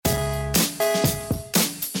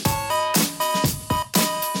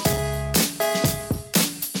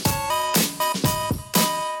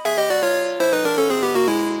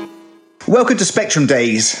Welcome to Spectrum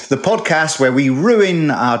Days, the podcast where we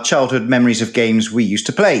ruin our childhood memories of games we used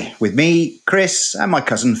to play. With me, Chris, and my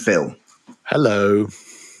cousin Phil. Hello.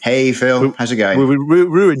 Hey, Phil. How's it going? We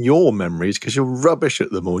ruin your memories because you're rubbish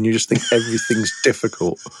at them all and you just think everything's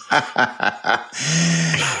difficult.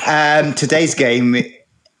 Today's game,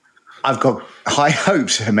 I've got high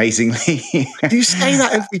hopes, amazingly. Do you say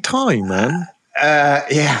that every time, man?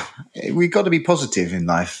 Yeah, we've got to be positive in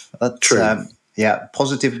life. That's, true.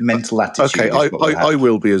 Positive mental attitude. Okay, I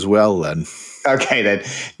will be as well then. Okay, then.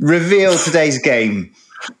 Reveal today's game.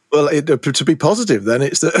 Well, to be positive, then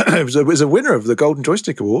it was a winner of the Golden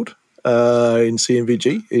Joystick Award in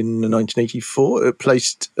CMVG in 1984. It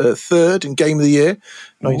placed third in Game of the Year,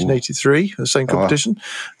 1983, the same competition.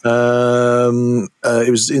 It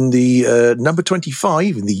was in the number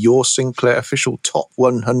 25 in the Your Sinclair official Top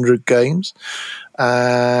 100 games,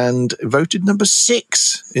 and voted number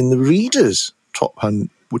 6 in the Reader's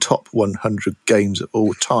Top 100 games of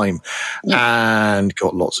all time, and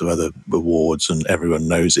got lots of other awards, and everyone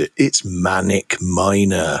knows it. It's Manic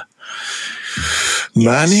Miner.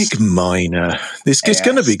 Manic Miner. This is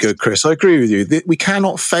going to be good, Chris. I agree with you. We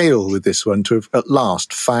cannot fail with this one to have at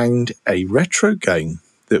last found a retro game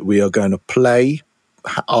that we are going to play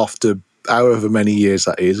after however many years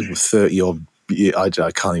that is, 30 odd years.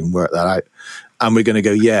 I can't even work that out. And we're going to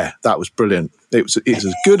go, yeah, that was brilliant. It's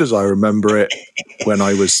as good as I remember it when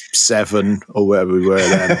I was 7 or whatever we were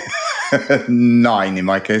then. 9 in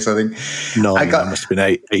my case, I think. 9, I must have been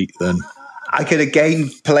 8 then. I could again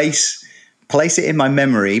place it in my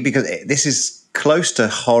memory because this is close to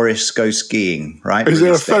Horace Go Skiing, right? Is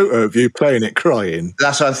there a photo of you playing it crying?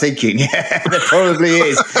 That's what I'm thinking, yeah. There probably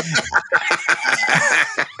is.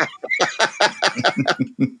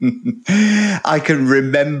 I can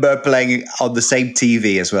remember playing on the same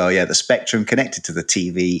TV as well. Yeah, the Spectrum connected to the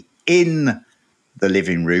TV in the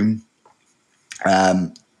living room.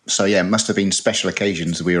 So yeah, it must have been special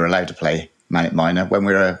occasions we were allowed to play Manic Miner when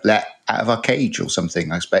we were let out of our cage or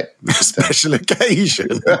something, I expect. Special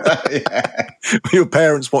occasion? Yeah. Your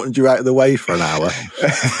parents wanted you out of the way for an hour.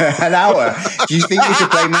 An hour? Do you think we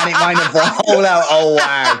should play Manic Miner for a whole hour? Oh,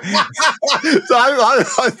 wow. So I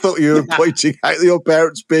thought you were pointing out that your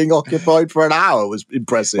parents being occupied for an hour was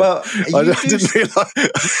impressive. Well, I didn't realise.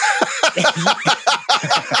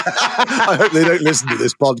 I hope they don't listen to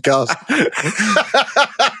this podcast.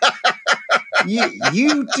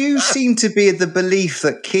 You do seem to be of the belief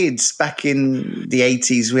that kids back in the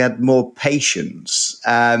 80s, we had more patience.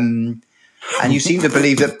 And you seem to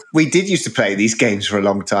believe that we did used to play these games for a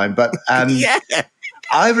long time. But Yeah.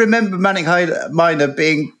 I remember Manic Miner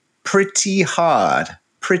being pretty hard.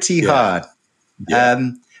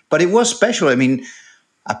 Yeah. But it was special. I mean,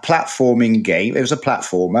 a platforming game. It was a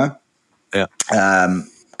platformer. Yeah.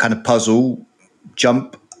 Kind of puzzle,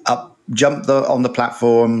 jump on the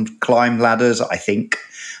platform, climb ladders, I think.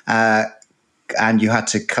 And you had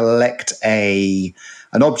to collect an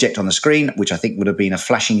object on the screen, which I think would have been a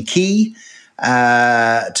flashing key,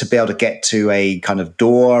 to be able to get to a kind of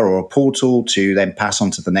door or a portal to then pass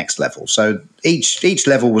on to the next level. So each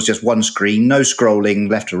level was just one screen, no scrolling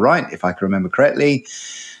left or right, if I can remember correctly.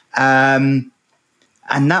 And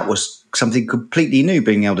that was something completely new,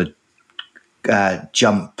 being able to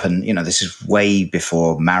jump, and this is way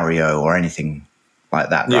before Mario or anything like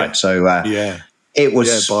that, right? So it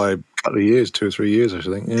was by a couple of years, 2 or 3 years, I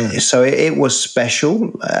think. Yeah. So it was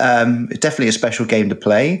special. Definitely a special game to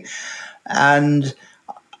play, and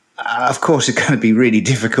of course it's going to be really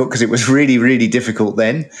difficult because it was really, really difficult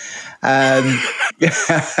then. But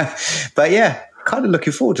yeah, kind of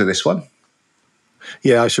looking forward to this one.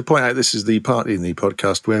 Yeah, I should point out this is the part in the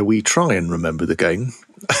podcast where we try and remember the game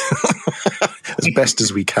as best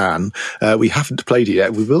as we can. We haven't played it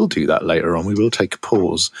yet. We will do that later on. We will take a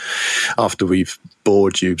pause after we've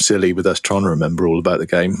bored you silly with us trying to remember all about the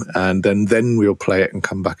game, and then we'll play it and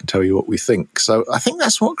come back and tell you what we think. So I think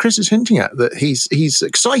that's what Chris is hinting at, that he's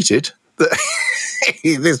excited that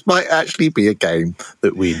this might actually be a game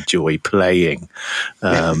that we enjoy playing.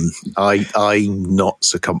 I'm not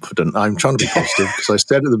so confident. I'm trying to be positive because I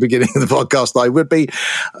said at the beginning of the podcast that I would be,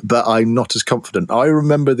 but I'm not as confident. I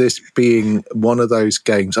remember this being one of those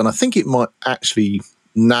games, and I think it might actually,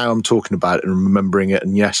 now I'm talking about it and remembering it,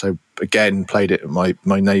 and yes, I again played it at my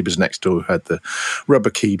neighbours next door who had the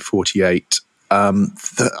rubber keyed 48.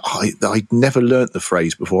 I'd never learnt the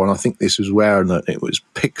phrase before, and I think this was where I learnt it. Was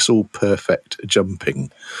pixel perfect jumping,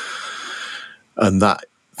 and that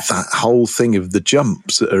whole thing of the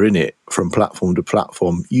jumps that are in it from platform to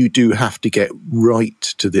platform, you do have to get right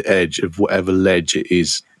to the edge of whatever ledge it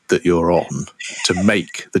is that you're on to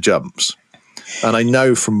make the jumps. And I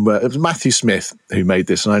know from it was Matthew Smith who made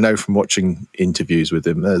this, and I know from watching interviews with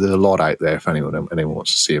him, there's a lot out there. If anyone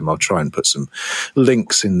wants to see him, I'll try and put some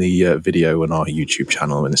links in the video on our YouTube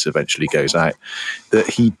channel when this eventually goes out. That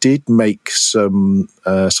he did make some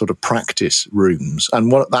sort of practice rooms,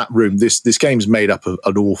 and that room, this game's made up of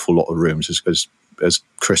an awful lot of rooms, as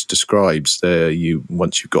Chris describes.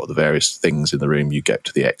 Once you've got the various things in the room, you get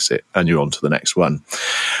to the exit and you're on to the next one.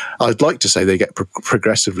 I'd like to say they get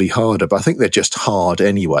progressively harder, but I think they're just hard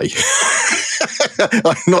anyway.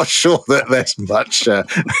 I'm not sure that there's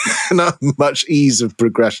not much ease of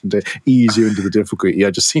progression to ease you into the difficulty.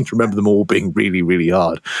 I just seem to remember them all being really, really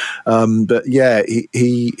hard. But yeah,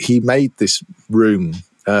 he made this room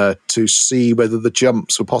to see whether the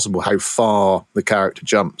jumps were possible, how far the character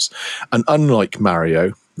jumps. And unlike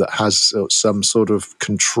Mario, that has some sort of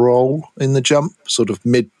control in the jump, sort of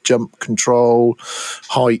mid-jump control,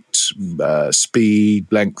 height, speed,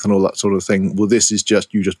 length, and all that sort of thing. Well, this is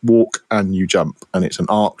you just walk and you jump, and it's an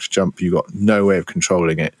arced jump. You've got no way of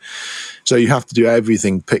controlling it. So you have to do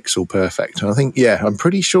everything pixel perfect. And I think, I'm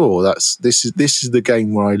pretty sure this is the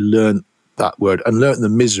game where I learned that word and learnt the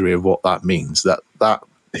misery of what that means. That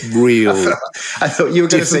real. I thought you were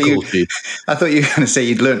going to say. I thought you were going to say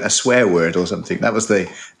you'd learnt a swear word or something. That was the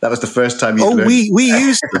first time you. Oh, we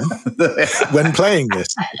used them when playing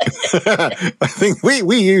this. I think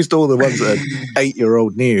we used all the ones that an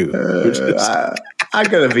 8-year-old knew. I'm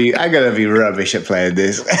gonna be rubbish at playing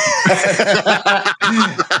this.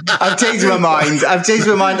 I've changed my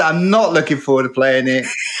mind. I'm not looking forward to playing it.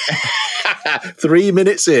 3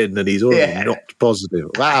 minutes in and he's already not positive.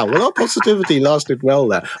 Wow, well, our positivity lasted well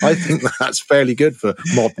there. I think that's fairly good for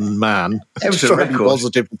modern man. It was a record.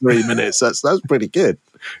 Positive for 3 minutes. That's pretty good.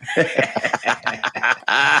 In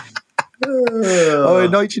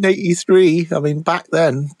 1983, I mean, back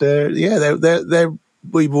then,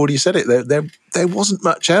 we've already said it. There wasn't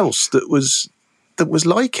much else that was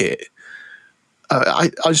like it.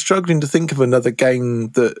 I'm struggling to think of another game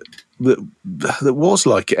that was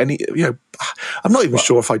like it. I'm not even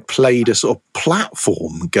sure if I played a sort of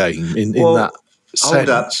platform game in that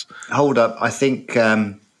sense. Hold up. I think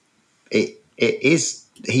it is.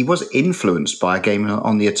 He was influenced by a game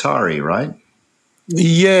on the Atari, right?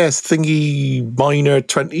 Yes, Thingy Minor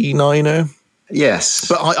 29er. Yes,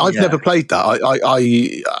 but I've never played that.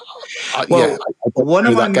 One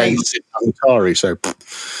of my mates Atari. So,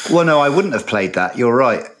 well, no, I wouldn't have played that. You're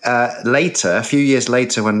right. Later, a few years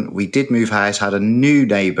later, when we did move house, had a new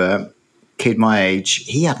neighbour, kid my age.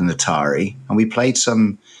 He had an Atari, and we played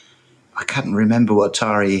some. I can't remember what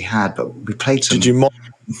Atari he had, but we played some. Did you?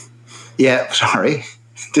 Yeah, sorry.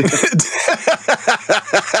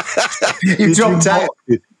 You dropped out.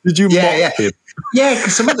 Did you mock him? Yeah,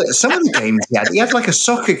 because some of the games he had like a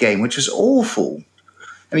soccer game, which was awful.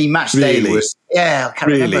 I mean, Match Day was, I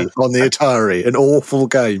can't remember. On the Atari, an awful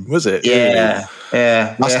game, was it? Yeah,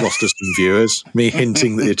 yeah. That's lost us some viewers. Me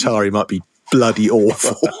hinting that the Atari might be bloody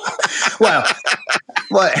awful. Well,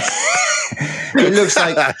 it looks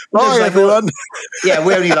like. Bye, everyone. Yeah,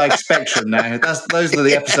 we only like Spectrum now. Those are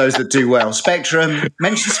the episodes that do well. Spectrum.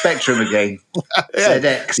 Mention Spectrum again.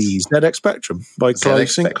 ZX. The ZX Spectrum by Clive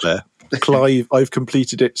Sinclair. Clive, I've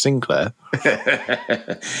completed it, Sinclair.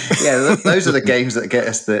 Yeah, those are the games that get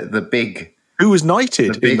us the big. Who was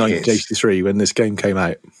knighted in 1983 when this game came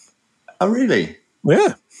out? Oh, really?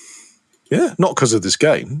 Yeah. Not because of this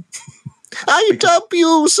game. I dub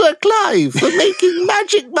you, Sir Clive, for making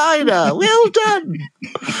Magic Minor. Well done.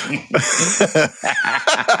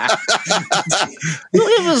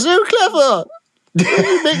 You ever so clever.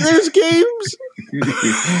 You make those games.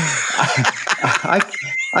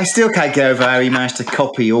 I still can't get over how he managed to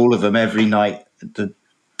copy all of them every night to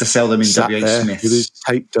sell them in W.H. Smith's. With his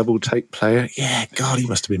double tape player. Yeah, God, he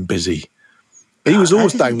must have been busy. He was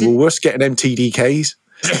always down Woolworths getting MTDKs.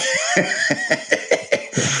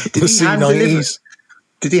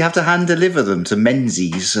 Did he have to hand deliver them to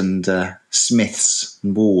Menzies and Smiths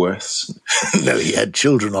and Woolworths? No, he had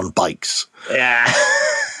children on bikes. Yeah.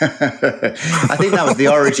 I think that was the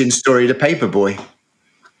origin story to Paperboy.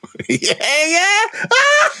 Yeah.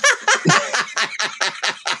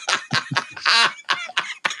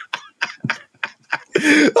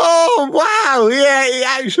 Oh, wow. Yeah, he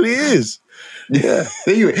actually is. Yeah.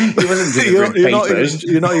 he wasn't delivering papers.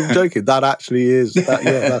 You're not even joking. That actually is.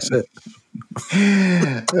 That's it.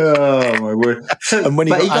 Oh, my word. And when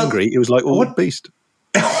he got angry, it was like, what beast?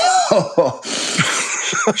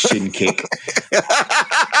 Shin kick.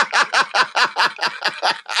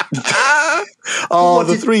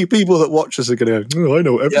 The three people that watch us are going to go, I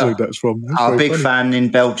know what episode that's from. Our big fan in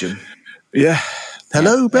Belgium. Yeah.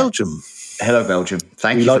 Hello, Belgium. Hello, Belgium.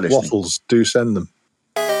 Thank We you for like listening. waffles. Do send them.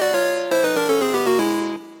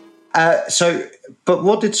 But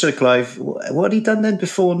what did Sir Clive? What had he done then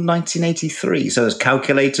before 1983? So there's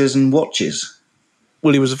calculators and watches.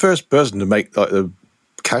 Well, he was the first person to make like the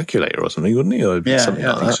calculator or something, wasn't he? Or something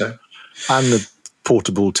like I think that. so. And the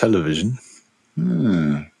portable television.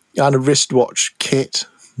 And a wristwatch kit.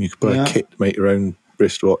 You could buy a kit to make your own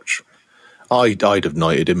wristwatch. I'd have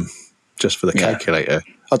knighted him just for the calculator.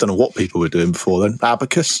 I don't know what people were doing before then.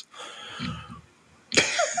 Abacus.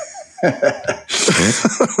 What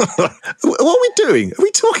are we doing? Are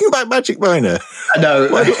we talking about Magic Miner? No.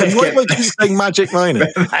 Why am I keep saying Magic Miner?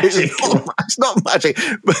 It's not magic.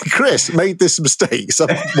 But Chris made this mistake some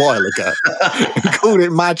while ago and called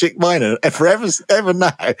it Magic Miner. And forever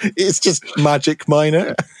now, it's just Magic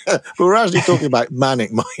Miner. But we're actually talking about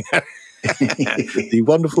Manic Miner. The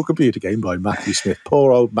wonderful computer game by Matthew Smith.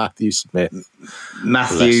 Poor old Matthew Smith.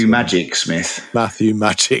 Matthew Magic Smith. Matthew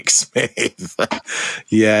Magic Smith.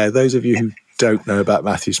 Yeah, those of you who don't know about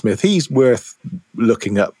Matthew Smith, he's worth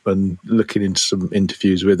looking up and looking into some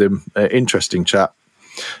interviews with him. Interesting chap.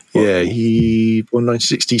 Yeah, he born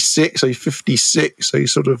 1966, so he's 56. So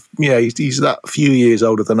he's sort of, he's that few years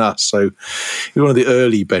older than us. So he's one of the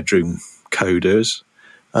early bedroom coders.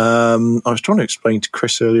 I was trying to explain to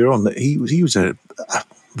Chris earlier on that he was a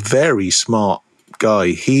very smart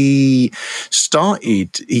guy. He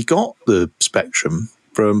got the Spectrum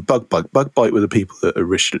from Bug Bite. Bug Bite were the people that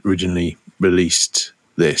originally released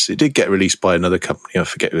this. It did get released by another company. I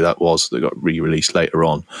forget who that was that got re-released later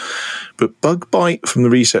on. But Bug Bite, from the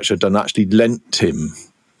research I've done, actually lent him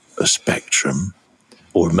a Spectrum,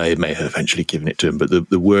 or may have eventually given it to him. But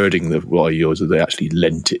the wording that I used, they actually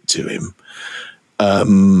lent it to him.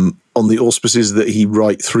 On the auspices that he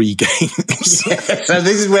write 3 games. So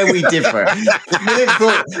this is where we differ. Which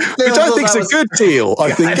I think is a good deal.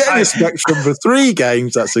 I think getting a Spectrum for 3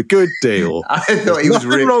 games, that's a good deal. I thought he was Nothing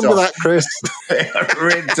ripped wrong off. with that, Chris.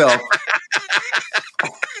 Ripped off.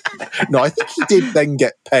 No, I think he did then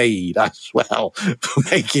get paid as well for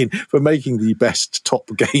making the best top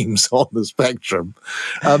games on the Spectrum.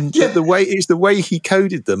 But the way he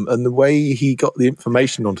coded them and the way he got the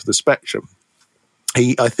information onto the Spectrum.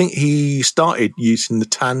 I think he started using the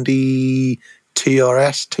Tandy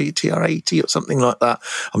TR80 or something like that.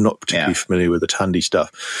 I'm not particularly familiar with the Tandy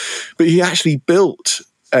stuff, but he actually built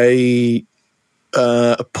a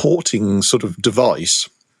porting sort of device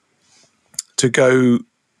to go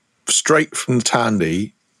straight from the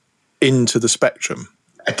Tandy into the Spectrum.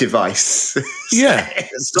 A device. Yeah.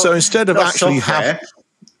 So instead of actually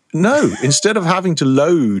instead of having to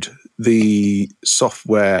load the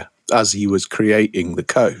software as he was creating the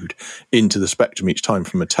code into the Spectrum each time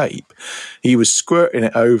from a tape, he was squirting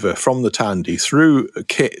it over from the Tandy through a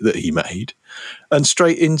kit that he made and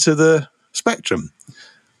straight into the Spectrum.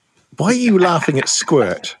 Why are you laughing at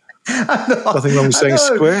squirt? Nothing wrong with saying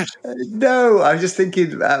squirt? No, I'm just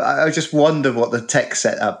thinking, I just wonder what the tech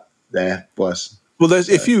setup there was. Well,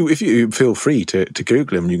 if you feel free to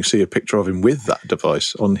Google him, you can see a picture of him with that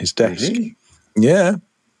device on his desk. Really? Yeah.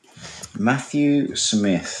 Matthew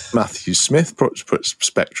Smith puts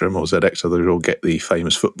Spectrum or ZX, so they'll all get the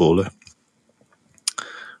famous footballer.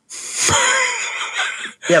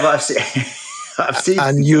 Yeah, but I've seen.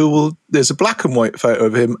 And there's a black and white photo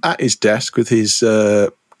of him at his desk with his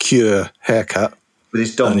Cure haircut. With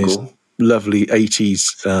his dongle. And his lovely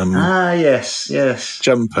 80s yes.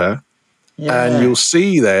 jumper. Yeah. And you'll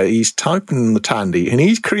see there, he's typing in the Tandy, and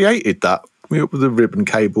he's created that with the ribbon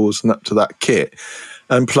cables and up to that kit,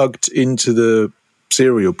 and plugged into the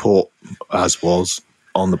serial port, as was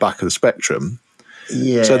on the back of the Spectrum.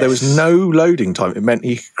 Yes. So there was no loading time. It meant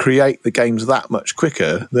he could create the games that much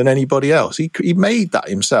quicker than anybody else. He made that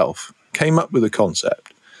himself, came up with a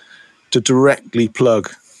concept to directly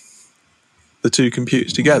plug the 2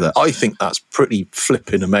 computers together. I think that's pretty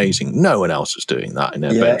flipping amazing. No one else was doing that in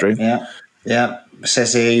their bedroom. Yeah. It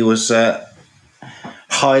says here he was a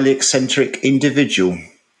highly eccentric individual.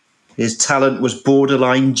 His talent was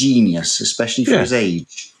borderline genius, especially for his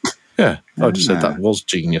age. Yeah, I just said that was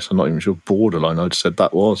genius. I'm not even sure borderline. I just said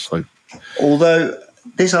that was. Although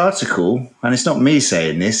this article, and it's not me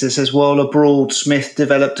saying this, it says, while abroad, Smith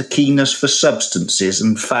developed a keenness for substances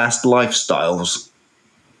and fast lifestyles.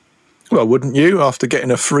 Well, wouldn't you, after getting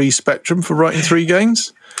a free Spectrum for writing 3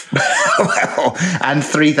 games? Well, and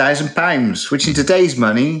 £3,000, which in today's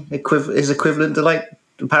money is equivalent to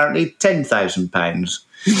apparently £10,000.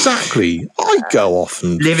 Exactly. I'd go off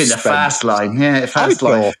and live in the fast line. Yeah, fast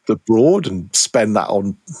life. I'd go off abroad and spend that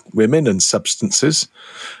on women and substances.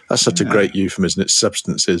 That's such a great euphemism, isn't it?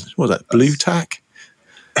 Substances. What was that? Blue tack?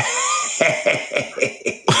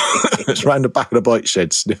 It's round the back of the bike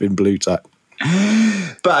shed sniffing blue tack.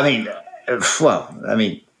 But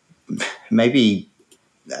maybe,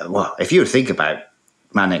 if you think about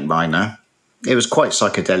Manic Miner, it was quite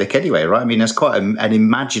psychedelic anyway, right? I mean, there's quite an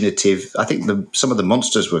imaginative. I think some of the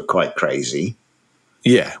monsters were quite crazy.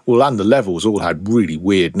 Yeah, well, and the levels all had really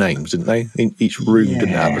weird names, didn't they? In each room didn't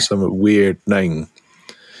have some weird name.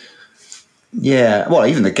 Yeah, well,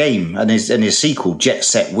 even the game and his sequel, Jet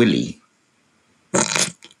Set Willy.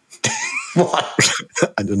 What?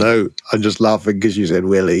 I don't know. I'm just laughing because you said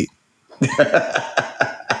Willy. Because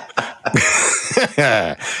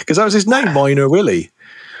that was his name, Minor Willy.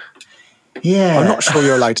 Yeah, I'm not sure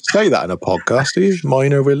you're allowed to say that in a podcast, are you?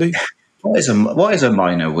 Minor Willy. What is a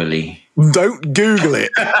Minor Willy? Don't Google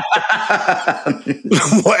it.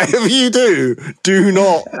 Whatever you do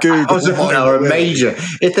not Google. Or a major.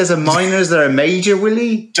 If there's a minor, is there a major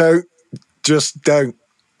Willy? Don't.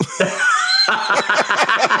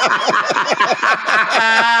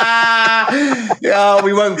 Oh,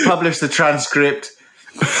 we won't publish the transcript.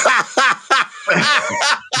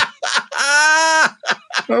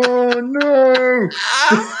 Oh no!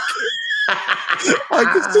 I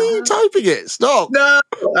can see you typing it. Stop. No.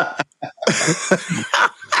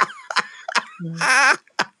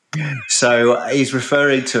 So he's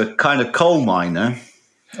referring to a kind of coal miner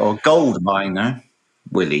or gold miner,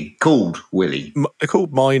 Willy, called Willy. They're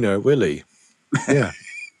called Minor Willy. Yeah.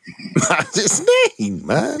 That's his name,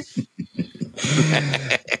 man.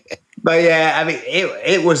 But yeah, I mean,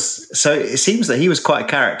 it was. So it seems that he was quite a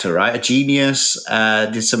character, right? A genius.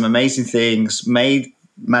 Did some amazing things. Made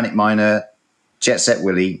Manic Miner, Jet Set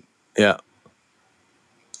Willy. Yeah.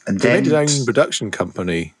 And he then made his own production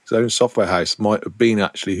company, his own software house. Might have been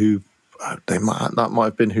actually who that might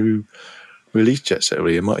have been who released Jet Set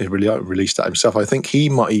Willy. He might have released that himself. I think he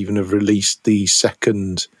might even have released the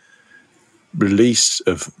second release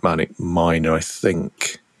of Manic Miner. I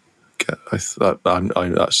think. That's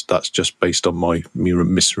just based on me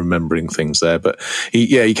misremembering things there, but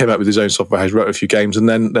he came out with his own software house, wrote a few games, and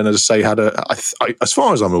then as I say, had as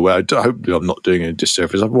far as I'm aware, I hope I'm not doing a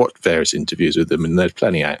disservice. I've watched various interviews with him, and there's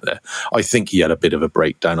plenty out there. I think he had a bit of a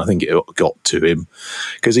breakdown. I think it got to him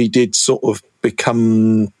because he did sort of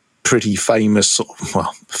become pretty famous,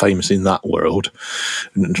 famous in that world.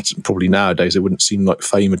 And probably nowadays it wouldn't seem like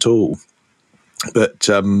fame at all. But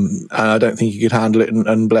I don't think he could handle it,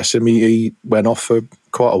 and bless him, he went off for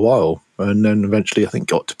quite a while, and then eventually I think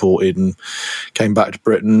got deported and came back to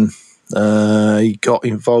Britain. He got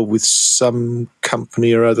involved with some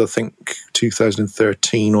company or other, I think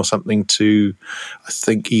 2013 or something, to I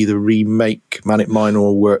think either remake Manic Miner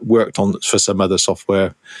or worked on for some other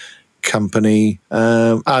software company,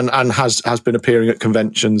 and has been appearing at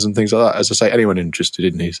conventions and things like that. As I say, anyone interested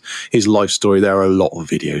in his life story, there are a lot of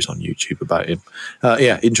videos on YouTube about him.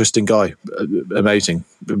 Interesting guy, amazing,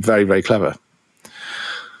 very, very clever.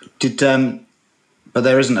 But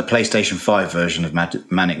there isn't a PlayStation 5 version of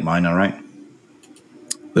Manic Miner, right?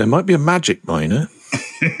 There might be a Magic Miner.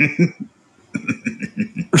 Is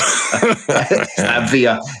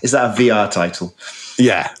that a VR title?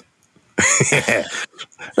 Yeah.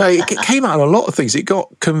 No, it came out on a lot of things. It got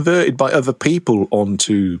converted by other people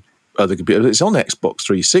onto other computers. It's on Xbox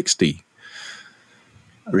 360.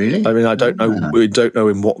 Really? I mean, I don't know. We don't know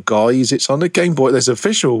in what guise it's on the Game Boy. There's an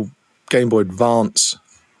official Game Boy Advance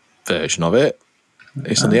version of it.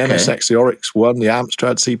 It's on the MSX, the Oryx One, the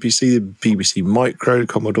Amstrad CPC, the BBC Micro,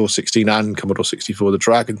 Commodore 16 and Commodore 64, the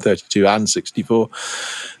Dragon 32 and 64,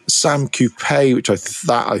 the Sam Coupe, which I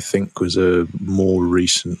think was a more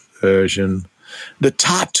recent version, the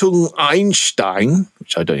Tatung Einstein,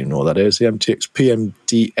 which I don't even know what that is, the MTX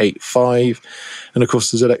PMD85, and of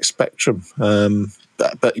course the ZX Spectrum.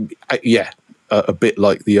 A bit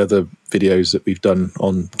like the other videos that we've done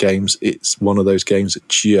on games, it's one of those games that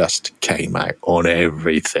just came out on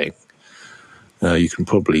everything. You can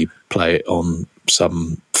probably play it on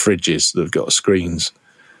some fridges that have got screens.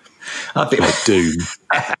 Like Doom.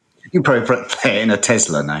 You can probably play it in a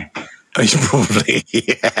Tesla now. Probably,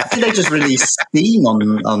 yeah. I think they just released Steam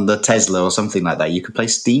on the Tesla or something like that. You could play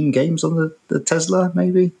Steam games on the Tesla,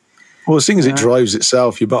 maybe. Well, as soon as it drives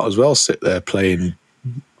itself, you might as well sit there playing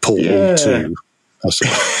Portal 2. Well,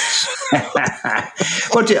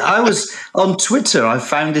 I was on Twitter. I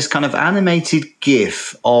found this kind of animated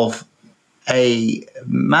GIF of a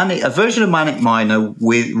version of Manic Miner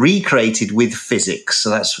recreated with physics. So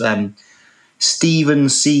that's Stephen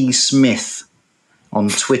C. Smith on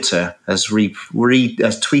Twitter has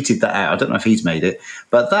tweeted that out. I don't know if he's made it,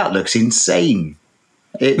 but that looks insane.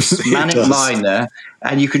 It's Manic Miner,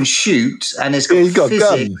 and you can shoot, and it's got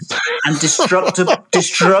physics. and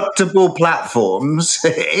destructible platforms.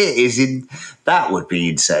 That would be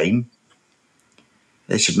insane.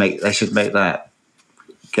 They should make that.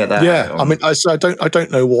 Get that. Yeah, on. I mean, I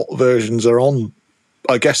don't know what versions are on.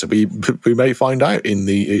 I guess we may find out in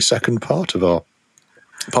the second part of our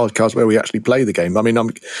podcast where we actually play the game. I mean,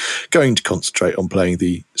 I'm going to concentrate on playing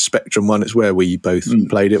the Spectrum one. It's where we both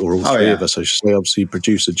played it, or all three of us, I should say. Obviously,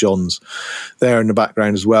 producer John's there in the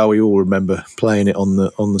background as well. We all remember playing it on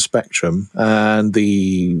the Spectrum, and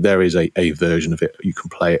there is a version of it. You can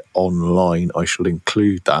play it online. I shall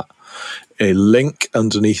include that. A link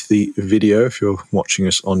underneath the video if you're watching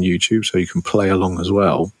us on YouTube, so you can play along as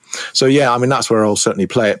well. So yeah, I mean, that's where I'll certainly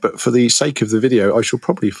play it, but for the sake of the video, I shall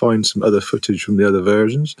probably find some other footage from the other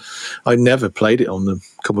versions. I never played it on the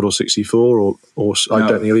Commodore 64, or no. I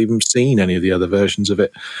don't think I've even seen any of the other versions of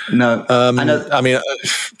it. No, I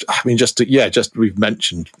mean, just we've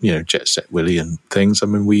mentioned, Jet Set Willy and things. I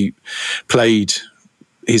mean, we played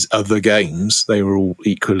his other games. They were all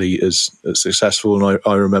equally as successful, and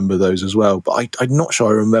I remember those as well. But I'm not sure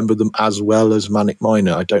I remember them as well as Manic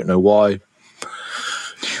Miner. I don't know why.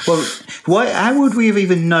 Well, how would we have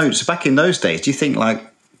even known? So back in those days, do you think, like,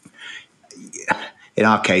 in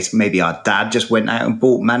our case, maybe our dad just went out and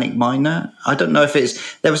bought Manic Miner? I don't know if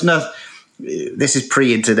there was no. This is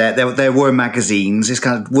pre-internet. There were magazines. It's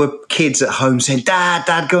kind of, were kids at home saying,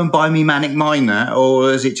 Dad, go and buy me Manic Miner?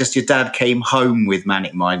 Or is it just your dad came home with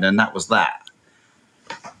Manic Miner and that was that?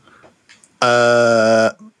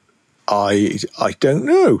 I don't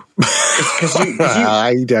know.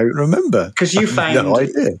 I don't remember. Because you found no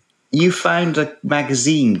idea. You found a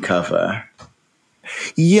magazine cover.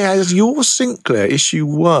 Yeah, it's Your Sinclair, issue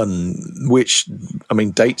 1, which, I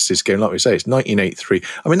mean, dates this game, like we say, it's 1983.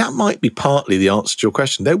 I mean, that might be partly the answer to your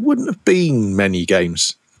question. There wouldn't have been many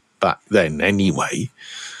games back then anyway.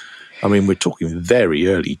 I mean, we're talking very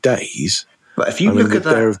early days. But if you look at that...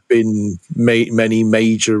 Would there have been many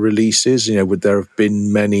major releases? Would there have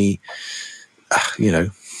been many, I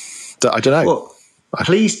don't know. Well,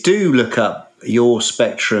 please do look up Your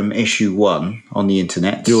Spectrum issue 1 on the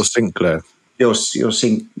internet. Your Sinclair. Your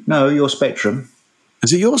Spectrum.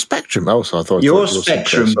 Is it Your Spectrum? Oh, so I thought Your it was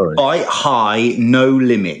Spectrum, Byte High, No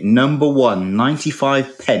Limit, number 1,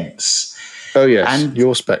 95 pence. Oh yes, and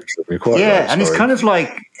Your Spectrum. You're quite right, and it's kind of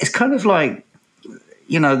like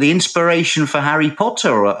the inspiration for Harry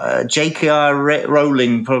Potter. J.K.R.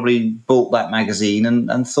 Rowling probably bought that magazine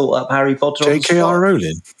and thought up Harry Potter. J.K.R.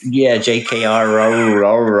 Rowling? Yeah, J.K.R.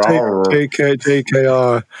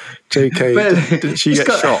 J.K.R. J.K. Didn't she get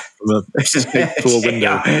shot from a 8th floor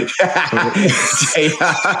window?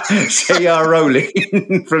 J.R.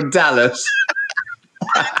 Rowling from Dallas.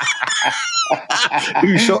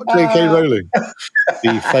 Who shot J.K. Rowling?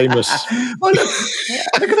 The famous. Well,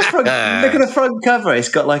 look at the front cover. It's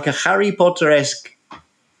got like a Harry Potter-esque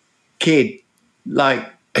kid. Like,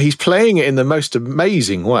 he's playing it in the most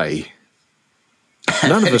amazing way.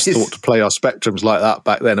 None of us thought to play our Spectrums like that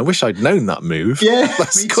back then. I wish I'd known that move. Yeah,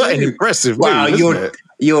 that's quite an impressive move, isn't it?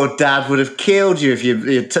 Your dad would have killed you if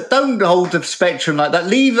you don't hold the Spectrum like that.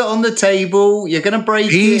 Leave it on the table. You're going to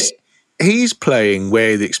break it. He's playing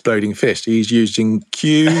Way of the Exploding Fist. He's using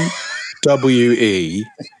Q, W, E,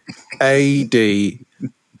 A, D,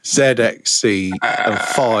 Z, X, C, and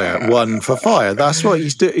fire. 1 for fire. That's what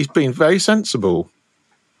he's doing. He's been very sensible.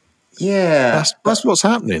 Yeah. That's what's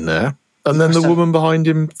happening there. And then the woman behind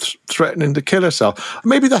him threatening to kill herself.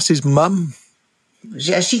 Maybe that's his mum.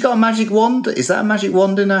 Has she got a magic wand? Is that a magic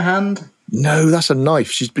wand in her hand? No, that's a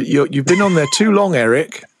knife. You've been on there too long,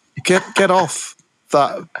 Eric. Get off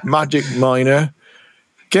that Magic Miner.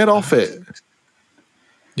 Get off it.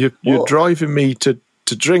 You're driving me to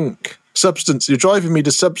drink substance. You're driving me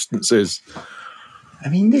to substances. I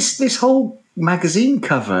mean, this whole magazine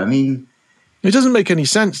cover, I mean... It doesn't make any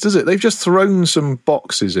sense, does it? They've just thrown some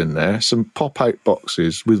boxes in there, some pop-out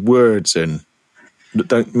boxes with words in that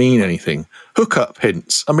don't mean anything. Hookup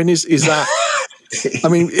hints. I mean, is that... I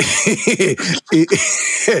mean,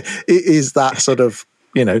 is that sort of,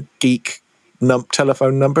 geek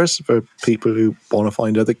telephone numbers for people who want to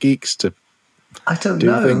find other geeks to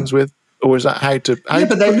do things with? Or is that how to put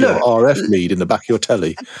your RF lead in the back of your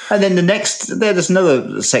telly? And then there's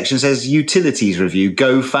another section that says utilities review,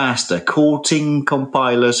 go faster, courting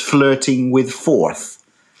compilers, flirting with fourth.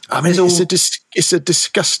 I mean, it's a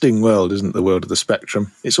disgusting world, isn't it, the world of the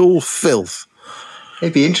Spectrum? It's all filth.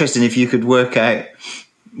 It'd be interesting if you could work out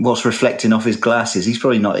what's reflecting off his glasses. He's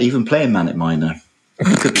probably not even playing Manic Miner.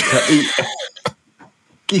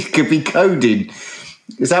 He could be coding.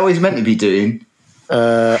 Is that what he's meant to be doing?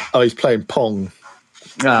 He's playing Pong.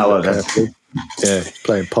 Oh, well, yeah, he's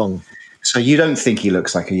playing Pong. So you don't think he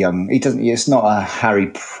looks like a young? He doesn't. It's not a Harry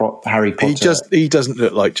Potter. He doesn't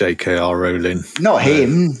look like J.K.R. Rowling. Not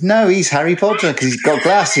him. No, he's Harry Potter because he's got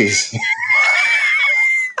glasses.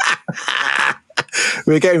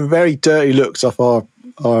 We're getting very dirty looks off our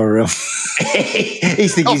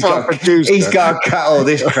he's thinking he's got to cut all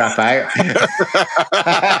this crap out.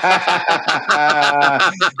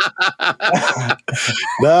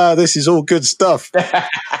 No, this is all good stuff.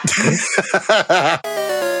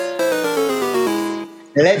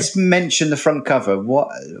 Let's mention the front cover.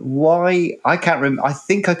 Why? I can't remember. I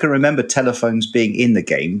think I can remember telephones being in the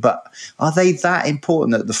game, but are they that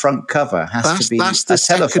important that the front cover has to be that's the a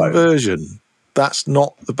telephone? Second version. That's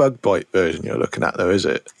not the Bug Bite version you're looking at, though, is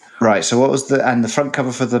it? Right. So what was the front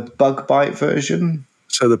cover for the Bug Bite version?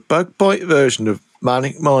 So the Bug Bite version of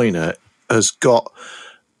Manic Miner has got.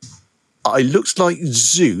 It looks like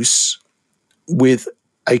Zeus with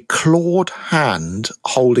a clawed hand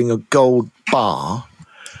holding a gold bar,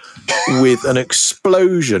 with an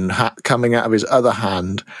explosion coming out of his other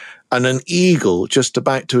hand, and an eagle just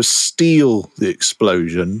about to steal the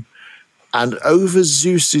explosion. And over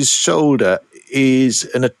Zeus's shoulder is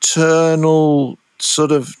an eternal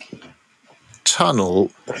sort of tunnel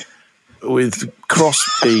with cross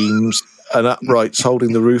beams and uprights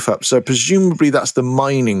holding the roof up. So presumably that's the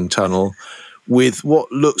mining tunnel with what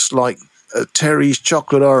looks like Terry's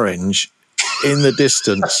chocolate orange in the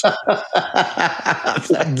distance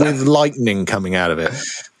with lightning coming out of it.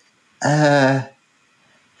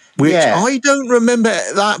 Which I don't remember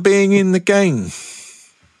that being in the game.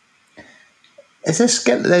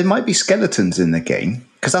 There might be skeletons in the game,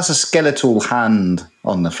 because that's a skeletal hand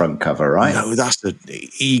on the front cover, right? No, that's the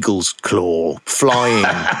eagle's claw flying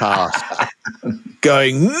past,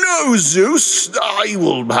 going, "No, Zeus, I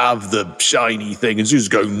will have the shiny thing." And Zeus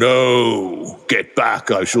going, "No, get back,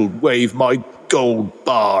 I shall wave my gold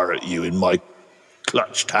bar at you in my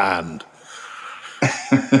clutched hand."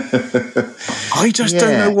 I just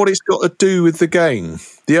don't know what it's got to do with the game.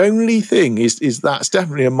 The only thing is that's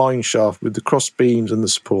definitely a mine shaft with the cross beams and the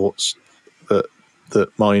supports that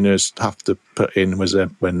miners have to put in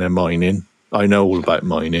when they're mining. I know all about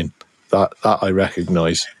mining. That I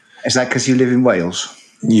recognise. Is that because you live in Wales?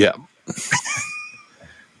 Yeah.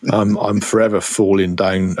 I'm forever falling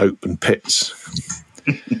down open pits.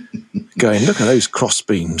 Going, look at those cross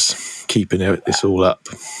beams keeping this all up.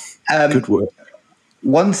 Good work.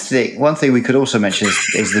 One thing we could also mention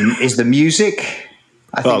is the music.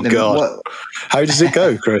 God! How does it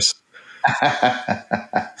go, Chris?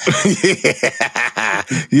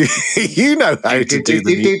 you know how to do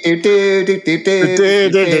the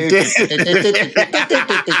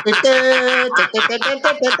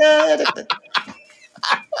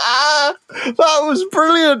That was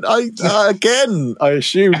brilliant. I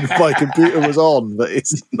assumed my computer was on, but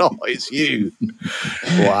it's not. It's you.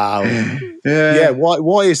 Wow. Yeah.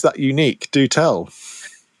 Why is that unique? Do tell.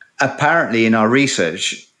 Apparently, in our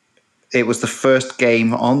research, it was the first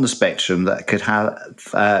game on the Spectrum that could have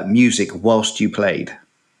music whilst you played.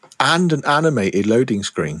 And an animated loading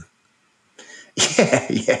screen.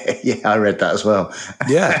 Yeah, I read that as well.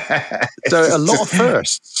 Yeah. So a lot of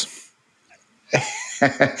firsts.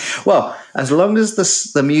 Well, as long as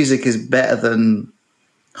the music is better than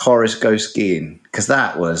Horace Goes Skiing, because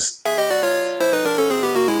that was...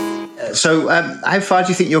 So how far do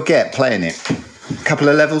you think you'll get playing it? A couple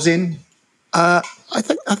of levels in? I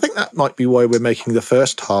think that might be why we're making the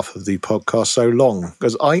first half of the podcast so long,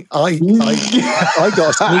 because I got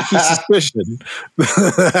a sneaky suspicion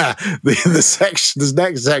the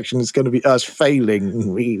next section is going to be us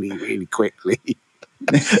failing really, really quickly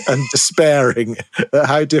and despairing at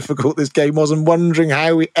how difficult this game was and wondering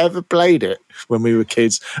how we ever played it when we were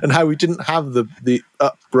kids and how we didn't have the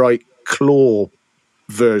upright claw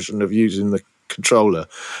version of using the controller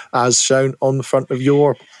as shown on the front of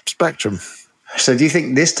your Spectrum. So do you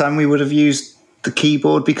think this time we would have used the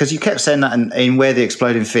keyboard? Because you kept saying that in Where the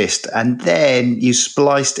Exploding Fist, and then you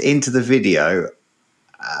spliced into the video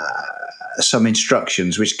some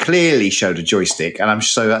instructions which clearly showed a joystick, and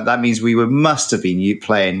that means we must have been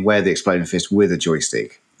playing Where the Exploding Fist with a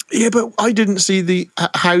joystick. Yeah, but I didn't see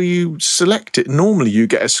how you select it. Normally you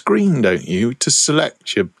get a screen, don't you, to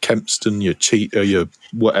select your Kempston, your Cheetah, your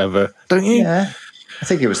whatever, don't you? Yeah, I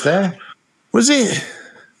think it was there. Was it?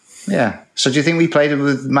 Yeah. So do you think we played it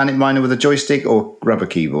with Manic Miner with a joystick or rubber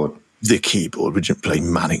keyboard? The keyboard. We didn't play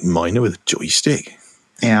Manic Miner with a joystick.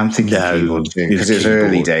 Yeah, I'm thinking keyboard too, because it's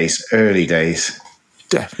early days.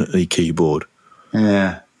 Definitely keyboard.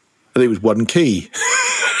 Yeah. I think it was one key.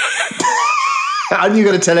 Aren't you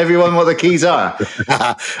going to tell everyone what the keys are?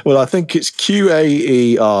 Well, I think it's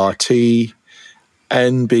QAERT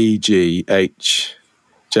NBGHJ,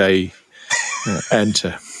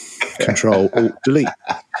 enter, Control Alt Delete.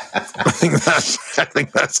 I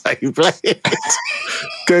think that's how you play it.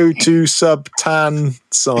 Go to subtan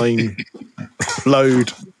sign,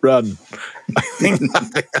 load, run. I think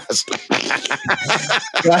that's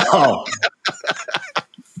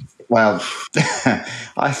well,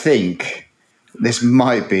 I think this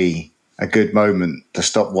might be a good moment to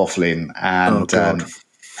stop waffling and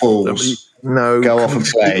pause. No, go off and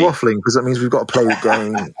play. Keep waffling, because that means we've got to play the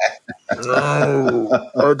game. No,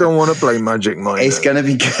 I don't want to play Magic Miner. It's going to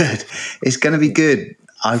be good. It's going to be good.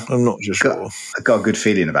 I'm not just sure. I've got a good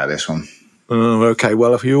feeling about this one. Oh, okay.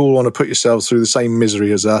 Well, if you all want to put yourselves through the same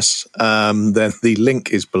misery as us, then the link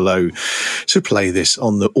is below to play this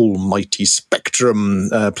on the almighty Spectrum.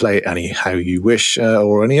 Play it anyhow you wish,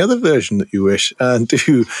 or any other version that you wish. And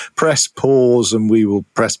do press pause, and we will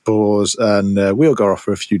press pause, and we'll go off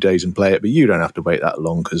for a few days and play it. But you don't have to wait that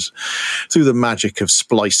long, because through the magic of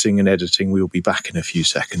splicing and editing, we'll be back in a few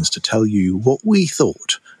seconds to tell you what we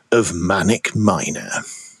thought of Manic Miner.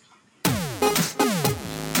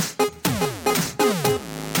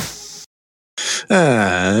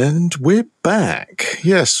 And we're back.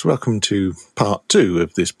 Yes, welcome to part 2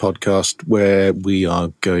 of this podcast, where we are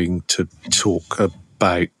going to talk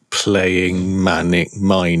about playing Manic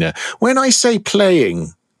Miner. When I say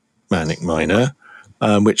playing Manic Miner,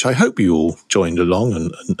 which I hope you all joined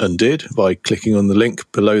along and did by clicking on the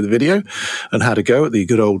link below the video and had a go at the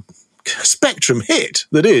good old Spectrum hit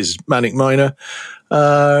that is Manic Miner.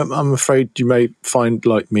 I'm afraid you may find,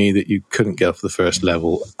 like me, that you couldn't get off the first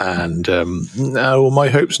level, and now all my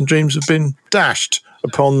hopes and dreams have been dashed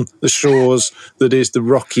upon the shores that is the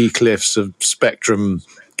rocky cliffs of Spectrum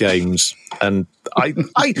games. And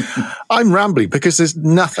I'm rambling because there's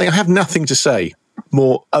nothing. I have nothing to say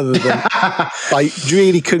more other than I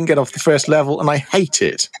really couldn't get off the first level, and I hate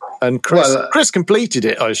it. And Chris completed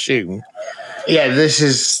it, I assume. Yeah, this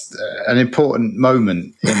is an important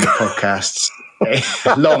moment in the podcast.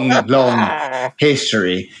 long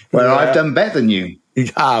history where I've done better than you. You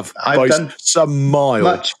have. I've done some mile.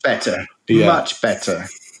 Much better. Yeah. Much better.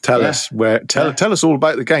 Tell us tell us all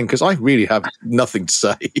about the game, because I really have nothing to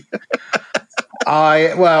say.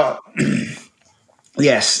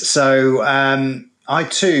 Yes. So I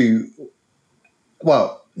too.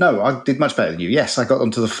 Well, no, I did much better than you. Yes, I got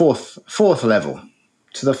onto the fourth level.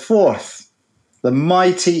 To the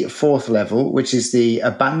mighty fourth level, which is the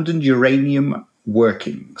abandoned uranium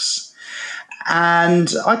workings. And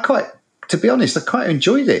to be honest, I quite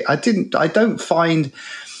enjoyed it. I think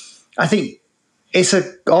it's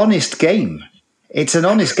an honest game. It's an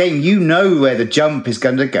honest game. You know where the jump is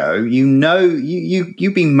going to go. You know,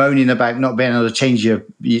 you've been moaning about not being able to change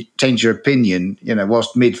your opinion,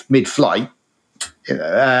 whilst mid-flight, mid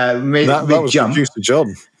jump. That was producer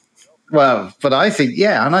John. Well, but I think,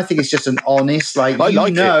 and I think it's just an honest, I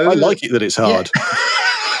like it that it's hard.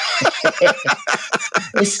 Yeah.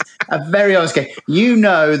 It's a very honest game. You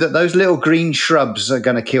know that those little green shrubs are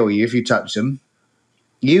going to kill you if you touch them.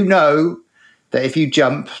 You know that if you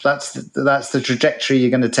jump, that's the trajectory you're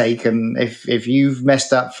going to take. And if you've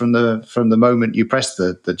messed up from the moment you press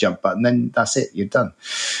the jump button, then that's it. You're done.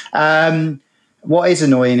 What is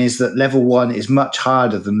annoying is that level 1 is much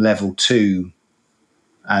harder than level 2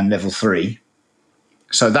 and level 3.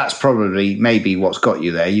 So that's probably maybe what's got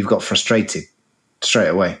you there. You've got frustrated straight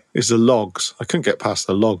away. It's the logs. I couldn't get past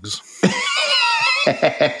the logs.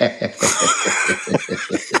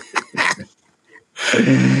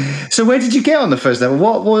 So where did you get on the first level?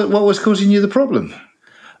 What was causing you the problem?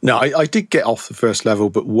 No, I did get off the first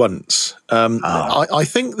level, but once. I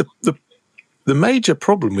think the major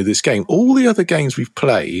problem with this game, all the other games we've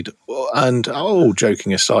played, and all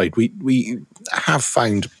joking aside, we have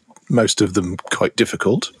found most of them quite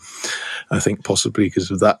difficult. I think possibly because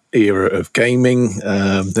of that era of gaming.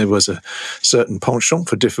 There was a certain penchant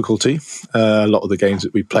for difficulty. A lot of the games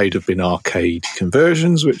that we played have been arcade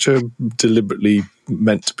conversions, which are deliberately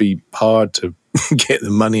meant to be hard to get the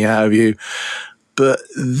money out of you. But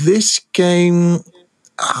this game,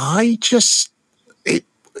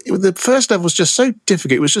 the first level was just so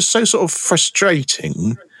difficult. It was just so sort of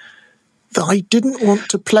frustrating that I didn't want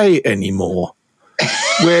to play it anymore.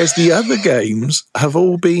 Whereas the other games have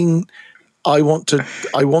all been, I want to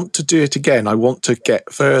do it again. I want to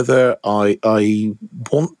get further. I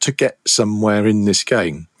want to get somewhere in this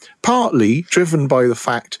game. Partly driven by the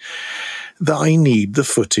fact that I need the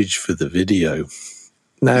footage for the video.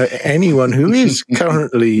 Now, anyone who is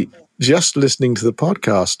currently just listening to the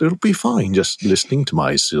podcast, it'll be fine. Just listening to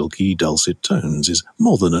my silky, dulcet tones is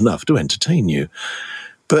more than enough to entertain you.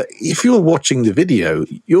 But if you're watching the video,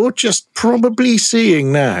 you're just probably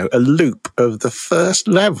seeing now a loop of the first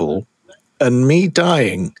level and me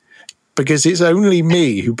dying because it's only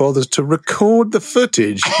me who bothers to record the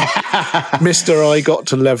footage. Mr. I got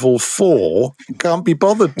to level 4 can't be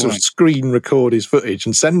bothered to screen record his footage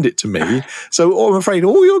and send it to me. So I'm afraid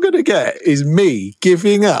all you're going to get is me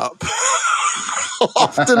giving up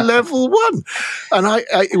after level 1. And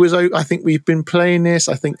I think we've been playing this,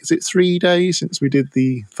 I think, is it 3 days since we did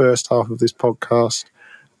the first half of this podcast?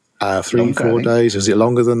 3-4 days. Is it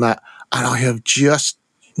longer than that? And I have just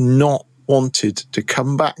not wanted to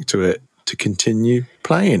come back to it to continue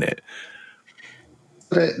playing it.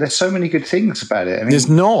 There's so many good things about it. I mean, there's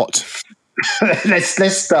not.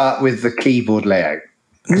 let's start with the keyboard layout.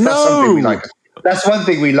 No, that's one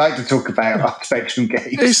thing we like to talk about on Spectrum games.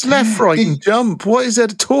 It's left, right, and jump. What is there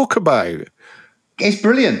to talk about? It's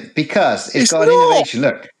brilliant because it's got an innovation.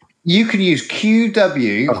 Look, you can use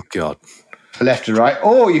QW. Oh God. For left and right,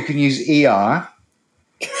 or you can use ER.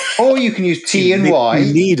 Or you can use T and Y.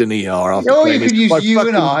 You need an ER. Or you can use U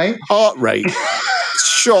and I. Heart rate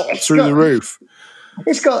shot through the roof.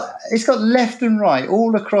 It's got left and right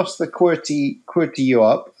all across the QWERTY U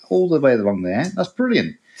up, all the way along there. That's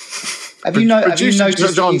brilliant. Have you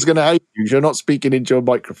noticed? John's going to hate you. You're not speaking into your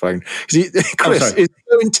microphone. Chris is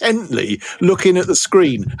so intently looking at the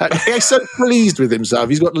screen. He's so pleased with himself.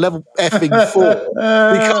 He's got level effing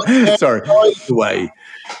 4. Sorry. Away.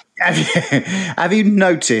 Have you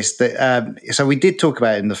noticed that? So we did talk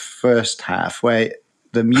about it in the first half where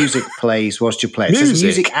the music plays whilst you play. It says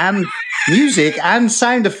music and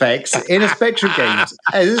sound effects in a Spectrum game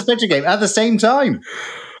at the same time.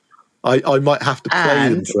 I might have to play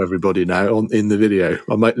them for everybody now in the video.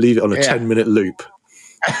 I might leave it on a 10-minute loop.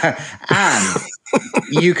 And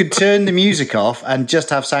you could turn the music off and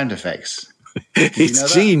just have sound effects.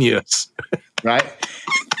 It's genius. Right?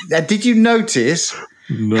 Did you notice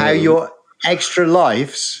how your extra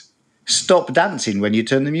lives stop dancing when you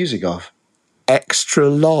turn the music off? Extra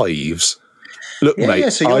lives? Look,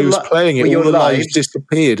 mate, so I was playing it, all the lives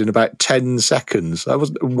disappeared in about 10 seconds. I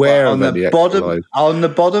wasn't aware of any extra lives. On the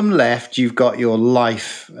bottom left, you've got your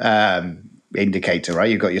life indicator, right?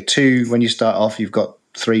 You've got your 2. When you start off, you've got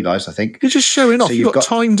 3 lives, I think. You're just showing off. So you've got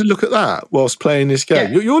time to look at that whilst playing this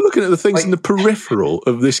game. Yeah. You're looking at the things in the peripheral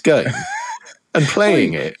of this game and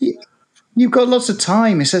playing it. You've got lots of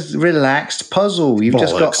time. It says relaxed puzzle. You've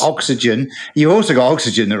just got oxygen. You've also got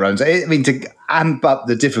oxygen that runs. I mean, to amp up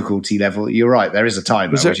the difficulty level, you're right. There is a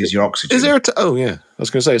timer, which is your oxygen. Is there oh, yeah. I was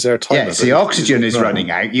going to say, is there a timer? Yeah, so your oxygen is running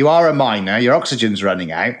out. You are a miner. Your oxygen's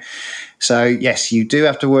running out. So, yes, you do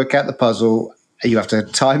have to work out the puzzle. You have to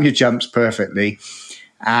time your jumps perfectly.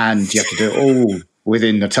 And you have to do it all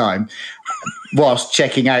within the time, whilst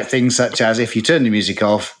checking out things such as if you turn the music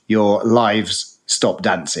off, your lives stop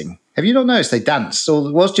dancing. Have you not noticed they dance?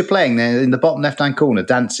 Or whilst you're playing, they're in the bottom left-hand corner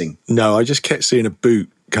dancing. No, I just kept seeing a boot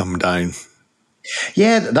come down.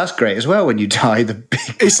 Yeah, that's great as well when you die.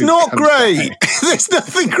 It's not great. There's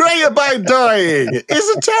nothing great about dying.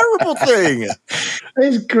 It's a terrible thing.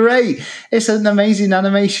 It's great. It's an amazing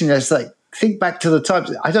animation. It's like, think back to the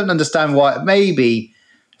times. I don't understand why. Maybe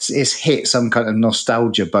it's hit some kind of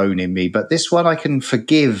nostalgia bone in me, but this one I can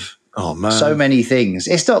forgive so many things.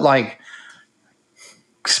 It's not like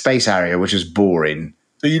Space Harrier, which is boring.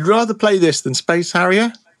 So you'd rather play this than Space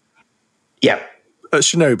Harrier? Yeah.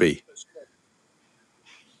 Shinobi?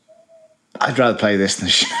 I'd rather play this than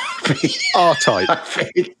Shinobi.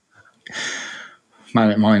 R-Type?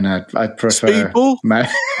 Manic Miner. I'd prefer... Speedball?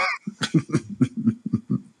 Manic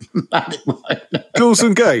Miner. Ghouls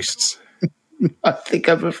and Ghosts? I think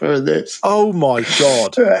I prefer this. Oh my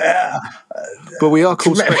God. But we are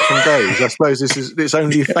called Spectrum Days. I suppose it's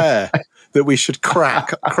only fair that we should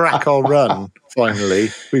crack our run, finally.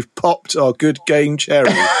 We've popped our good game cherry.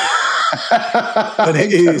 And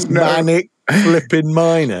it is Manic flipping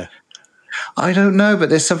Miner. I don't know, but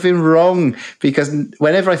there's something wrong because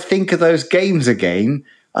whenever I think of those games again,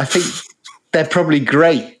 I think they're probably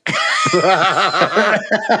great. But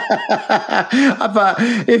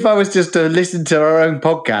if I was just to listen to our own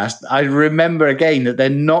podcast, I'd remember again that they're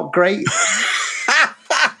not great.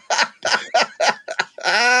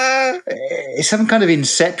 It's some kind of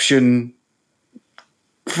Inception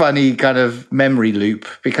funny kind of memory loop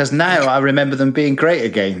because now I remember them being great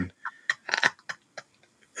again.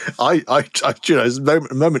 The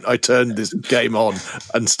moment I turned this game on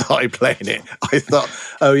and started playing it, I thought,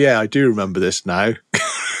 oh yeah, I do remember this now.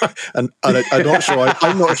 I'm not sure.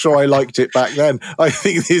 I'm not sure I liked it back then. I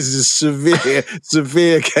think this is a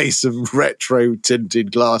severe case of retro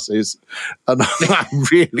tinted glasses, and I'm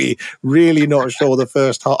really, really not sure the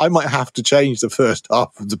first half. I might have to change the first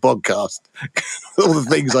half of the podcast. All the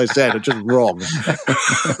things I said are just wrong,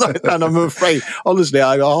 and I'm afraid, honestly,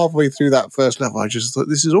 I got halfway through that first level. I just thought,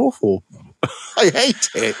 this is awful. I hate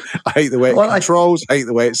it. I hate the way it controls. I hate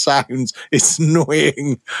the way it sounds. It's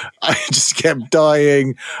annoying. I just kept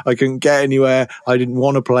dying. I couldn't get anywhere. I didn't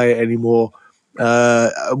want to play it anymore.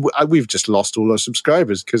 We've just lost all our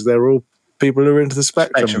subscribers because they're all people who are into the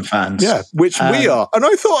Spectrum fans. Yeah, which we are. And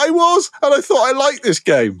I thought I was. And I thought I liked this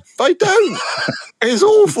game. I don't. It's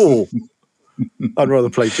awful. I'd rather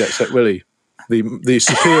play Jet Set Willy. The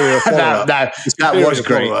superior follow-up. That was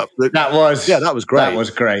great. That was great. That was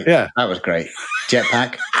great. Yeah. That was great.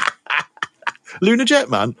 Jetpack. Lunar Jet,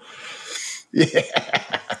 man. Yeah.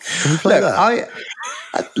 Can we play that?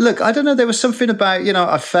 I don't know. There was something about,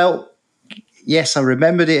 I felt, yes, I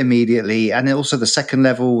remembered it immediately. And also the second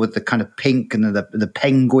level with the kind of pink and the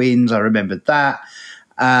penguins. I remembered that.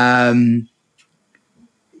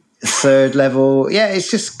 Third level. Yeah, it's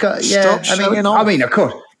just got, yeah. I mean, of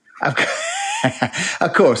course.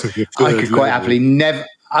 Of course, I could quite happily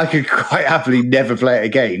never play it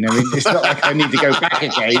again. I mean, it's not like I need to go back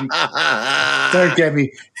again. Don't get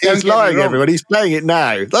me. He's lying, everyone. He's playing it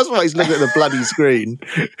now. That's why he's looking at the bloody screen.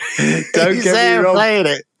 Don't get me wrong. Playing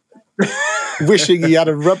it, wishing he had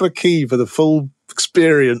a rubber key for the full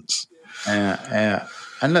experience. Yeah.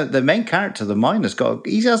 And look, the main character, the miner's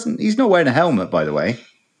he's not wearing a helmet, by the way.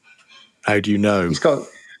 How do you know?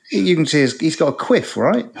 You can see he's got a quiff,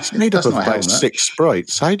 right? It's made up of about 6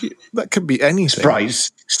 sprites. That could be anything.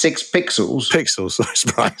 Sprites? 6 pixels? Pixels, sorry,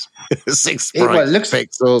 sprites. 6 sprites,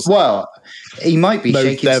 pixels. Well, he might be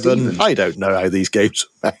shaking Stevens. I don't know how these games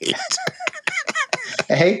are made.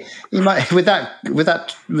 Hey, he might with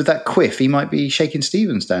that quiff, he might be shaking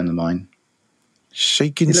Stevens down the mine.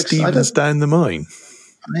 Shaking Stevens down the mine?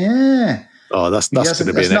 Yeah. Oh, that's going to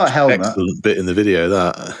be an excellent bit in the video,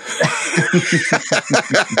 that.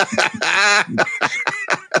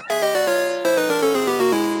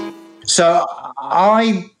 So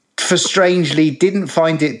I, strangely, didn't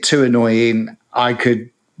find it too annoying. I could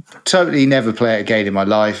totally never play it again in my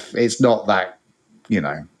life. It's not that,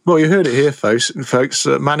 Well, you heard it here, folks.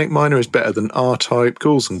 Manic Miner is better than R-Type,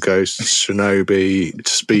 Ghouls and Ghosts, Shinobi,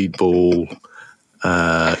 Speedball.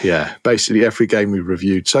 Basically every game we've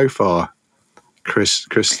reviewed so far. Chris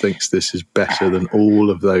thinks this is better than all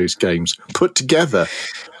of those games put together.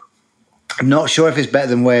 I'm not sure if it's better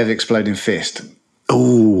than Way of Exploding Fist.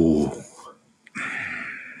 Oh,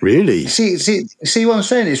 really? See what I'm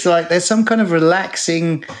saying? It's like there's some kind of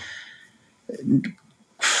relaxing.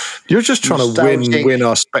 You're just trying to win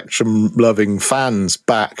our Spectrum-loving fans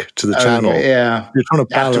back to the channel. Yeah, you're trying to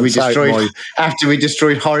balance after we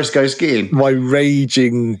destroyed Horace Go Skiing. My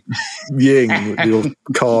raging yin, your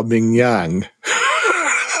calming yang.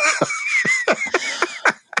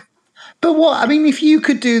 But what? I mean, if you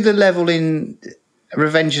could do the level in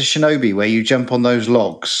Revenge of Shinobi where you jump on those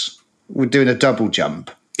logs, we're doing a double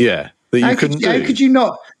jump. Yeah, that you couldn't do. How could you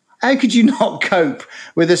not? How could you not cope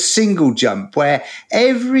with a single jump where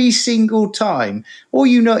every single time, or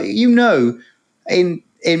in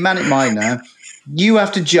Manic Miner, you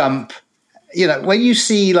have to jump. When you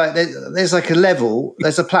see like there's like a level,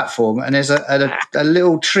 there's a platform, and there's a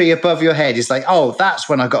little tree above your head. It's like, oh, that's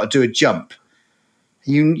when I got to do a jump.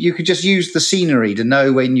 You could just use the scenery to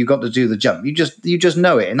know when you got to do the jump. You just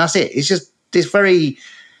know it, and that's it. It's very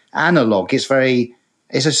analog. It's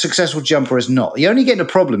a successful jump or it's not. You only get in a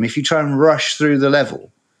problem if you try and rush through the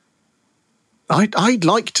level. I'd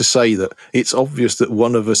like to say that it's obvious that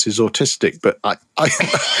one of us is autistic, but I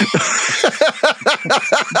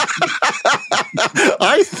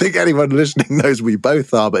I think anyone listening knows we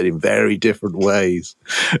both are, but in very different ways.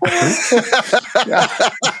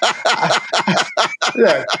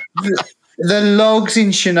 Look, the logs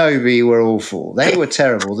in Shinobi were awful. They were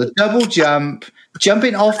terrible. The double jump,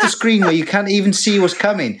 jumping off the screen where you can't even see what's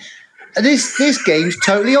coming. This game's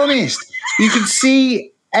totally honest. You can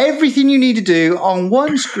see everything you need to do on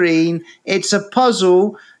one screen. It's a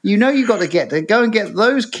puzzle. You've got to go and get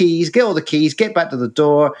those keys, get all the keys, get back to the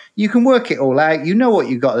door. You can work it all out. You know what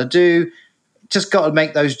you've got to do. Just got to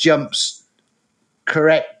make those jumps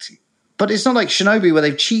correct. But it's not like Shinobi where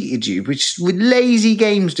they've cheated you, which with lazy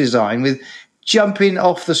games design, with jumping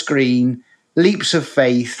off the screen, leaps of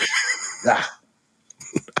faith.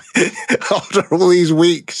 After all these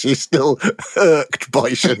weeks, you're still irked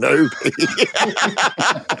by Shinobi.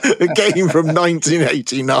 A game from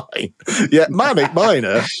 1989. Yeah, Manic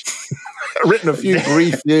Miner. written a few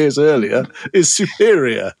brief years earlier, is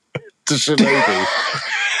superior to Shinobi.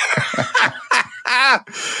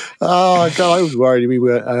 Oh, God, I was worried we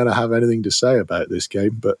weren't going to have anything to say about this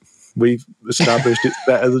game, but we've established it's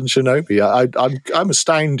better than Shinobi. I'm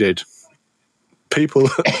astounded. People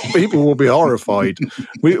will be horrified.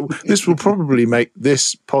 This will probably make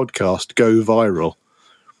this podcast go viral.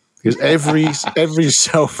 Because every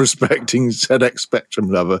self-respecting ZX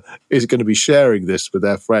Spectrum lover is going to be sharing this with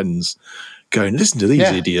their friends, going, listen to these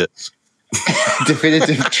idiots. The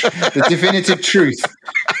definitive truth.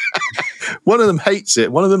 One of them hates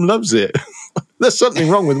it. One of them loves it. There's something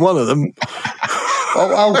wrong with one of them.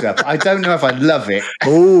 Oh, hold up. I don't know if I love it.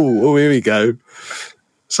 Oh, here we go.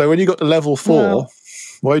 So when you got to level 4,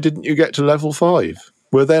 why didn't you get to level 5?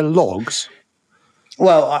 Were there logs?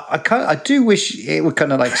 Well, I do wish it would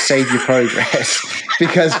kind of like save your progress,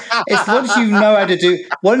 because it's once you know how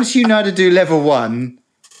to do level 1,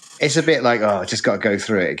 it's a bit like, I just got to go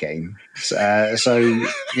through it again. So you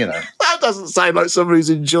know, that doesn't sound like someone who's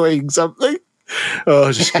enjoying something. Oh,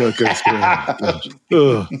 I just got to go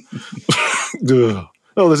through it.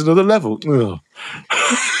 Oh, there's another level.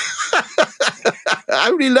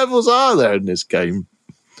 How many levels are there in this game?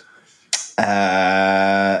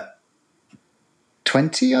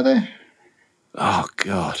 20, are there? Oh,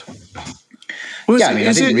 God. Am I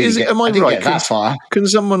didn't get that far. Can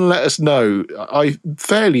someone let us know? I'm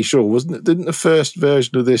fairly sure, didn't the first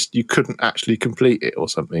version of this, you couldn't actually complete it or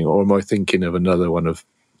something? Or am I thinking of another one of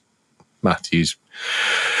Matthew's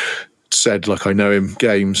said, like I know him,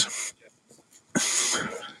 games?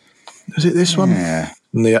 Is it this one? Yeah.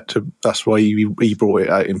 And they had to, that's why he brought it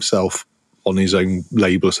out himself on his own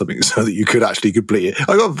label or something, so that you could actually complete it.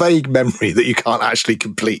 I got a vague memory that you can't actually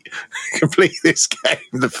complete this game,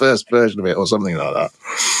 the first version of it, or something like that.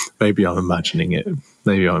 Maybe I'm imagining it.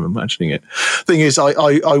 Thing is,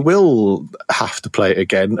 I will have to play it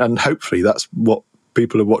again, and hopefully that's what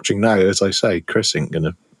people are watching now. As I say, Chris ain't going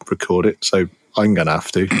to record it, so I'm going to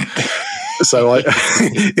have to. So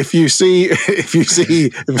if you see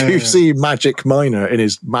Magic Miner in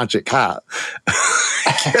his magic hat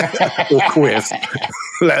or quiff,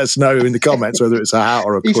 let us know in the comments whether it's a hat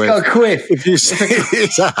or a quiff. He's got a quiff. If you see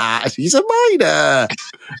it's a hat, he's a miner.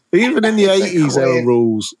 Even in the 80s, there were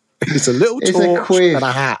rules. It's a little torch and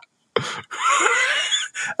a hat.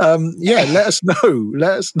 Let us know.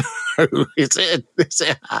 Is it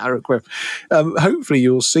a hat or a quiff? Hopefully,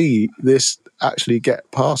 you'll see this actually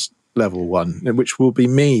get past level 1, which will be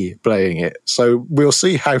me playing it. So we'll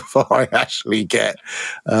see how far I actually get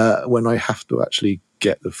when I have to actually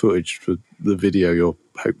get the footage for the video you're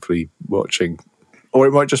hopefully watching. Or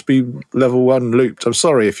it might just be level 1 looped. I'm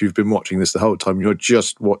sorry if you've been watching this the whole time. You're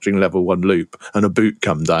just watching level 1 loop and a boot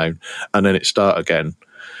come down and then it start again.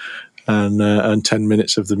 And 10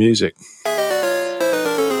 minutes of the music.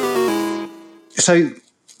 So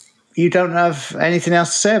you don't have anything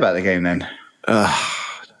else to say about the game then?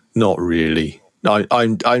 Not really.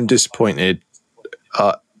 I'm disappointed.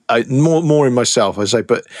 More in myself, I say,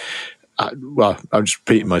 but I'm just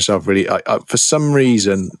repeating myself. Really, for some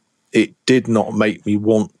reason, it did not make me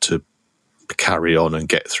want to carry on and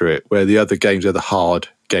get through it. Where the other games, the hard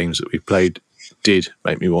games that we played, did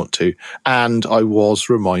make me want to. And I was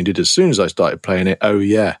reminded as soon as I started playing it. Oh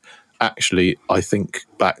yeah, actually, I think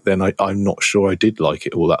back then I'm not sure I did like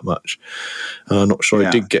it all that much. I'm not sure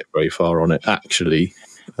I did get very far on it actually.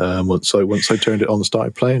 Once I turned it on and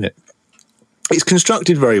started playing it. It's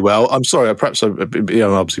constructed very well. I'm sorry, perhaps I'm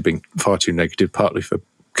obviously being far too negative, partly for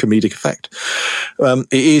comedic effect. It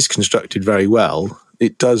is constructed very well.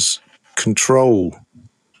 It does control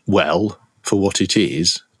well for what it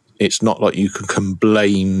is. It's not like you can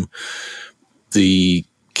blame the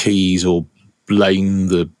keys or blame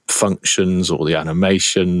the functions or the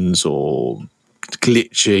animations or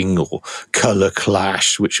glitching or color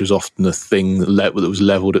clash, which was often a thing that was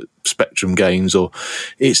leveled at Spectrum games. Or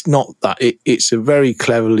it's not that. It's a very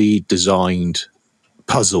cleverly designed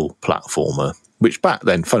puzzle platformer, which back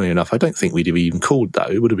then, funnily enough, I don't think we'd have even called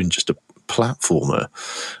that. It would have been just a platformer.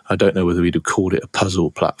 I don't know whether we'd have called it a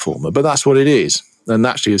puzzle platformer, but that's what it is. And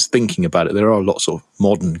actually, as thinking about it, there are lots of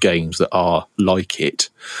modern games that are like it.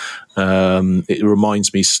 It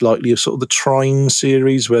reminds me slightly of sort of the Trine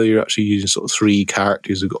series, where you're actually using sort of 3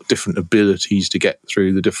 characters who've got different abilities to get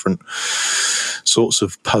through the different sorts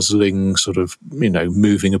of puzzling, sort of,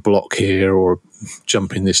 moving a block here or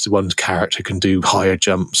jumping this. One character can do higher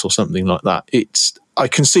jumps or something like that. I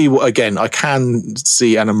can see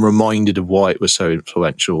and I'm reminded of why it was so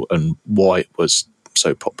influential and why it was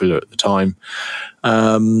so popular at the time.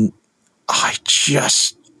 I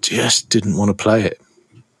just didn't want to play it.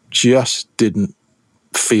 Just didn't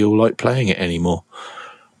feel like playing it anymore.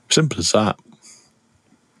 Simple as that.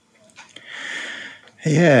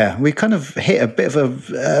 Yeah, we kind of hit a bit of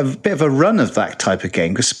a run of that type of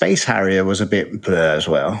game because Space Harrier was a bit blur as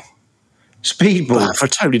well. Speedball For a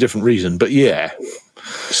totally different reason, but yeah.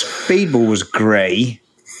 Speedball was grey.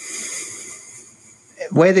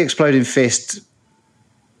 Where the Exploding Fist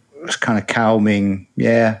was kind of calming.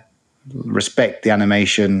 Yeah, respect the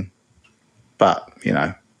animation, but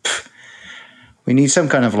we need some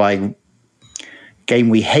kind of like game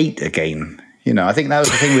we hate again. I think that was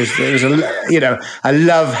the thing. There was a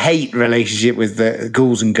love-hate relationship with the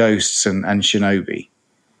Ghouls and Ghosts and Shinobi.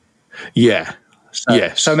 Yeah.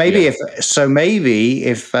 So maybe if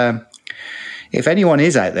anyone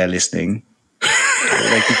is out there listening,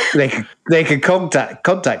 they could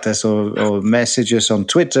contact us or message us on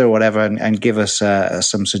Twitter or whatever and give us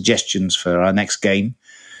some suggestions for our next game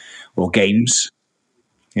or games.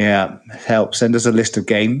 Yeah, help send us a list of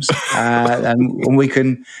games and we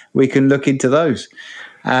can look into those.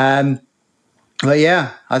 But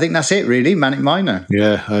yeah, I think that's it really. Manic Miner.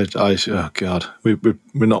 Yeah, oh god, we're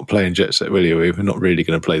not playing Jet Set Willy, are we? We're not really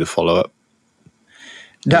going to play the follow-up.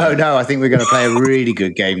 No, I think we're going to play a really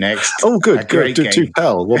good game next. Oh, good. Do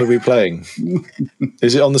tell. What are we playing?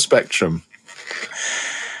 Is it on the Spectrum?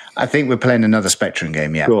 I think we're playing another Spectrum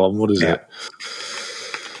game, yeah. Go on, what is it?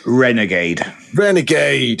 Renegade.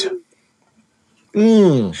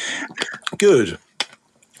 Good.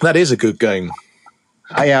 That is a good game.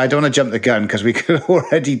 I don't want to jump the gun because we could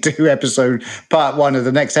already do part 1 of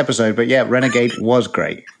the next episode. But yeah, Renegade was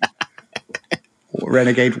great.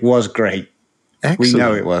 Excellent. We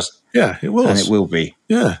know it was. Yeah, it was. And it will be.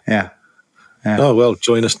 Yeah. Oh, well,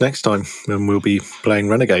 join us next time when we'll be playing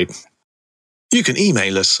Renegade. You can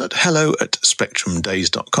email us at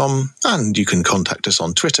hello@spectrumdays.com and you can contact us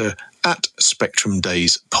on Twitter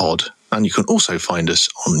 @SpectrumDaysPod. And you can also find us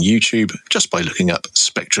on YouTube just by looking up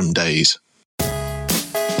Spectrum Days.